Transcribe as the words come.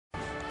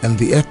and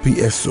the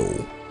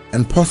FPSO,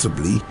 and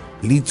possibly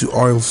lead to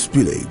oil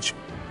spillage,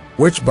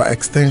 which by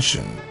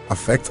extension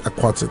affects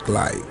aquatic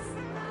life.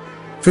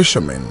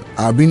 Fishermen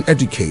are being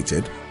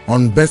educated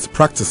on best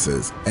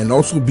practices and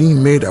also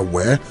being made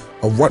aware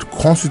of what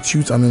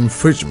constitutes an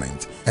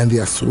infringement and the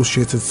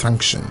associated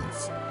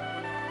sanctions.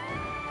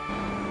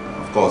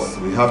 Of course,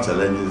 we have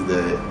challenges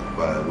there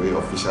by way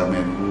of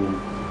fishermen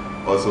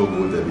who also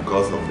go there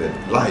because of the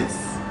lights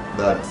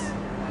that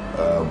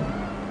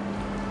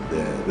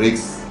the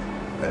rigs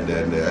and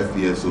then the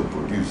FPSO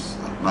produce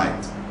at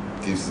night.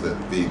 Gives the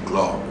big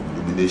glow,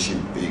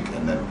 illumination big,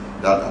 and then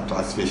that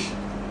attracts fish.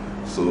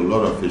 So a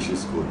lot of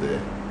fishes go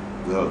there,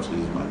 a lot of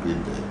fishes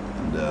migrate there,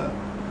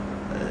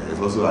 and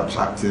it's also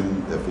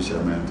attracting the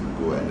fishermen to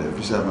go. And the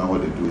fishermen, what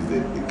they do is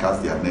they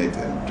cast their net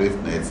and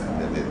drift nets,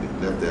 and then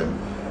they left them,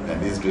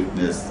 and these drift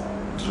nets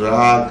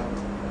drag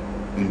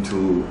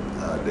into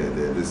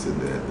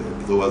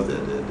towards the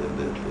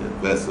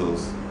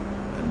vessels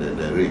and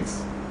the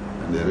rigs,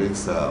 and the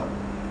rigs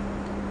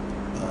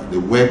they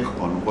work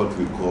on what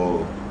we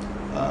call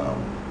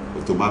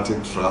automatic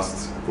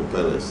thrust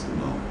propellers,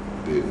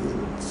 the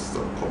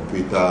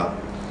computer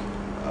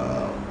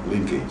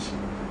linkage.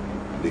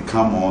 They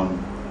come on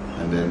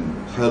and then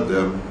help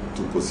them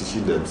to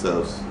position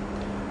themselves,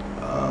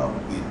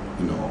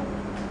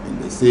 in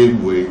the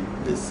same way,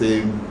 the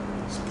same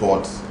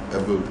spot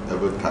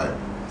every time.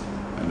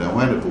 And then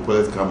when the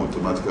propellers come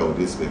automatically with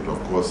this effect,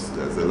 of course,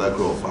 there's a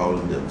likelihood of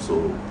fouling them. So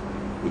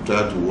we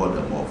try to ward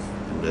them off.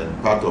 And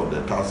then part of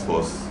the task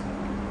force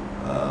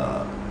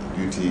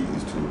duty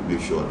is to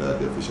make sure that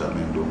the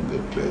fishermen don't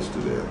get pledged to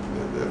the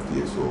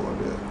FPSO or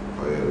the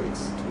oil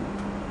rigs.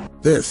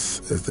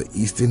 This is the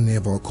Eastern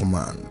Naval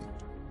Command.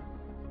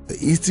 The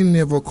Eastern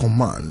Naval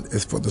Command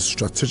is for the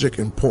strategic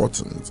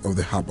importance of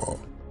the harbor.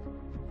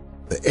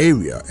 The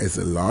area is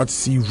a large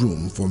sea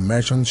room for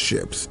merchant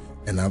ships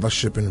and other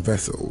shipping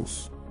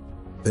vessels.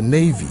 The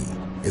Navy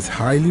is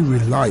highly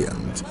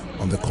reliant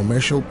on the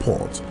commercial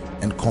port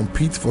and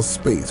competes for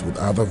space with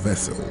other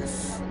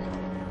vessels.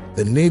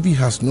 The Navy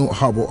has no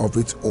harbor of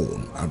its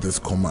own at this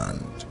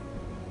command.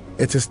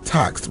 It is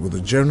tasked with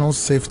the general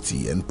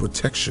safety and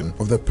protection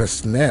of the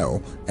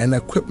personnel and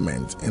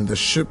equipment in the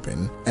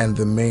shipping and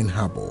the main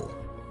harbor.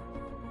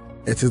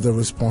 It is the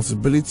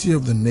responsibility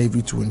of the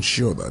Navy to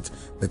ensure that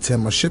the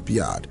Tema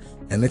shipyard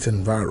and its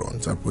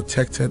environs are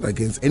protected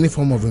against any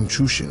form of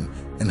intrusion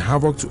and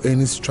havoc to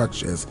any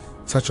structures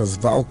such as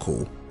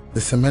Valco, the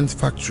cement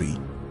factory,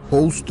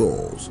 coal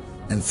stores,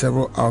 and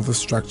several other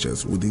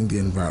structures within the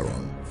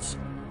environs.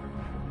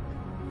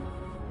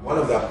 One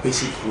of our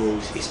basic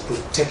roles is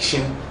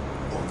protection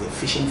of the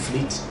fishing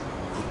fleet,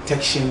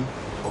 protection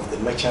of the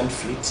merchant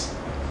fleet.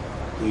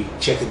 We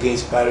check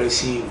against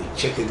piracy, we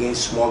check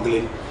against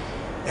smuggling,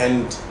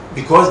 and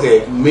because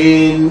the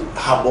main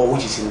harbor,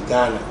 which is in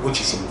Ghana,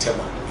 which is in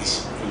Tema,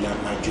 is in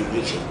my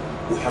jurisdiction,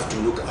 we have to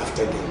look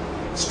after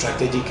the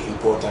strategic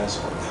importance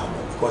of the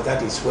harbor, because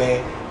that is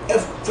where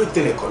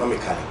everything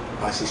economically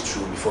passes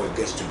through before it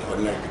gets to the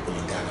ordinary people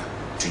in Ghana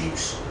to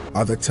use.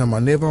 At the Tema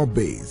Naval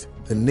Base,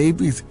 the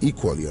Navy is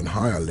equally on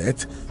high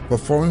alert for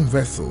foreign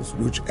vessels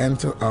which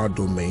enter our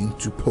domain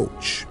to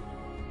poach.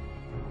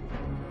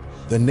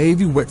 The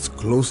Navy works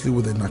closely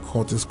with the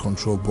Narcotics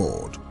Control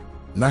Board,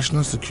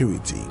 National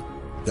Security,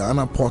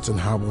 Ghana Port and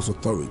Harbors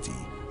Authority,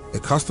 the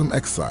Custom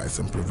Excise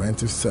and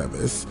Preventive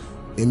Service,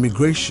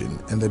 Immigration,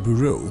 and the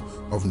Bureau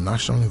of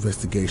National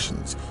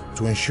Investigations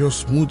to ensure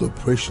smooth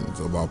operations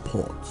of our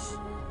ports.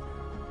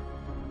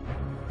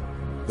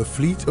 The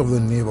fleet of the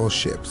naval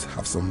ships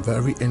have some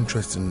very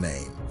interesting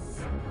names: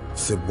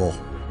 Sebo,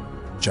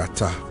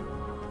 Jata,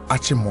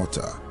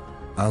 Achimota,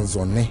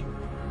 Anzone,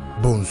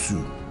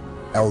 Bonsu,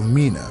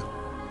 Elmina,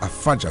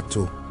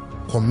 Afajato,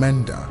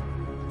 Commander,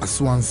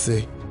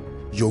 Aswanse,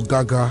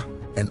 Yogaga,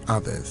 and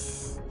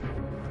others.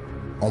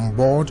 On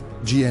board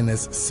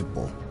GNS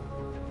Sebo.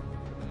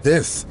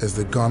 This is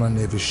the Ghana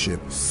Navy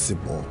ship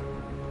Sebo.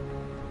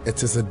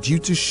 It is a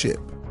duty ship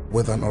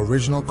with an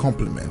original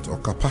complement or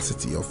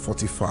capacity of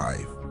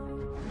 45.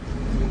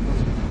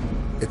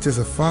 It is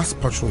a fast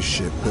patrol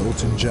ship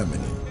built in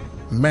Germany,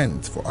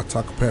 meant for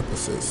attack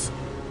purposes,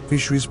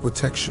 fisheries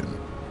protection,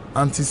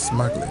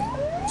 anti-smuggling,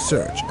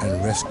 search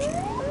and rescue.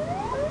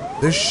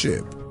 This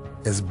ship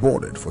is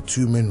boarded for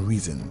two main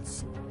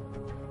reasons: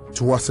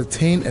 to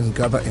ascertain and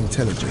gather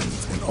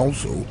intelligence, and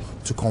also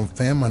to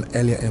confirm an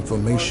earlier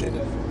information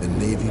the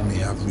Navy may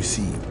have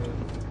received.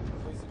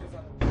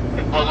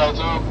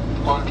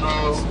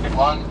 Control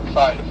 15.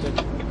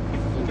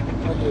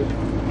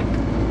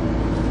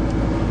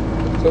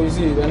 So you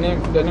see, the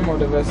name of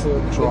the vessel,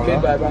 they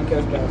paid by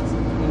bankers draft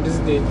on this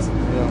date.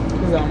 Yeah.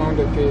 This is the amount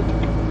they paid.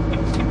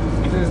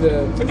 This is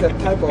the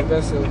type of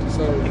vessel.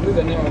 Sorry, this is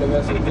the name of the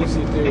vessel.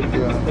 DC3.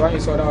 Yeah. The one you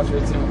saw that was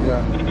written.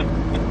 Yeah.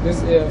 This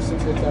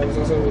AF685 is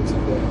also written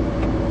there.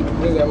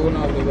 This is the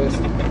owner of the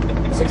vessel.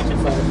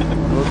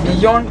 625. Okay.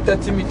 Beyond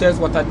 30 meters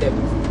water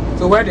depth.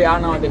 So where they are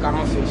now, they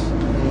cannot fish.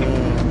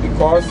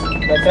 Because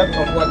the depth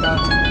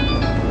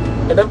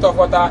of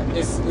water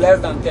is less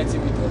than 30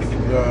 meters.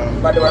 Yeah.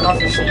 But they were not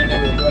fishing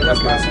anyway, they were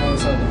just passing on.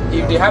 So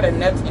if they had a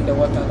net in the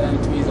water, then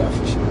it means they are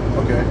fishing.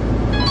 Okay.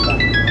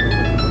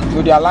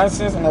 So their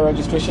license and the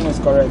registration is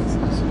correct.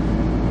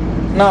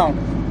 Now,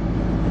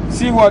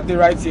 see what they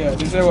write here.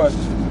 They say what?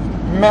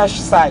 Mesh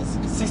size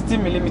 60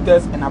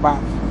 millimeters and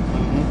above.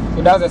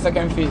 So that's the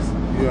second phase.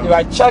 Yeah. If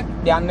I check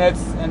their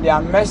nets and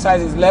their mesh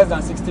size is less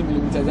than 60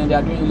 millimeters, then they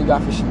are doing illegal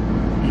fishing.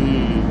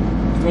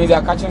 It means they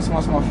are catching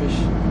small fish.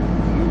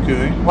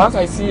 Okay. Once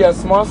I see a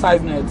small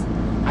size net,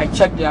 I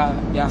check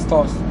their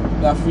stores,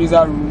 their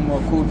freezer room or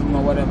cold room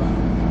or whatever.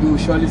 You will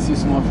surely see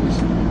small fish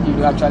if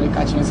you're actually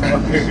catching small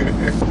fish.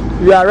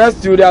 We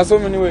arrest you, there are so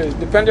many ways,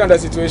 depending on the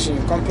situation.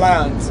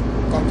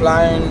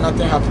 Complying,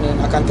 nothing happening,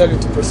 I can tell you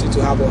to proceed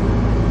to harbor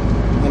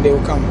and they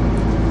will come.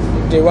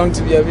 If they want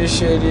to be a bit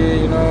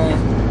shady,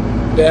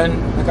 then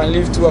I can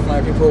leave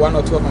one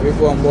or two of my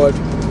people on board,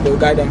 they will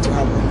guide them to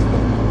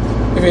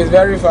harbor. If it's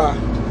very far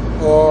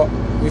or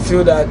we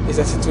feel that it's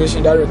a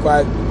situation that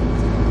requires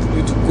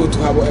you to go to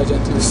harbor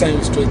urgently, we'll send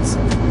you straight.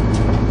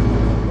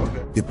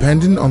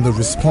 Depending on the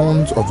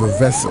response of a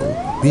vessel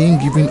being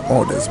given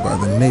orders by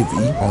the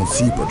Navy on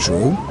sea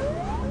patrol,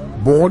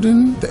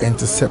 boarding the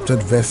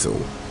intercepted vessel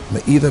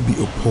may either be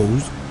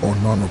opposed or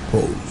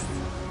non-opposed.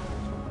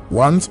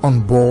 Once on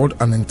board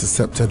an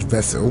intercepted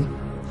vessel,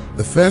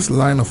 the first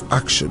line of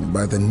action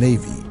by the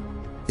Navy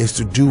is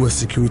to do a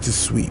security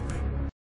sweep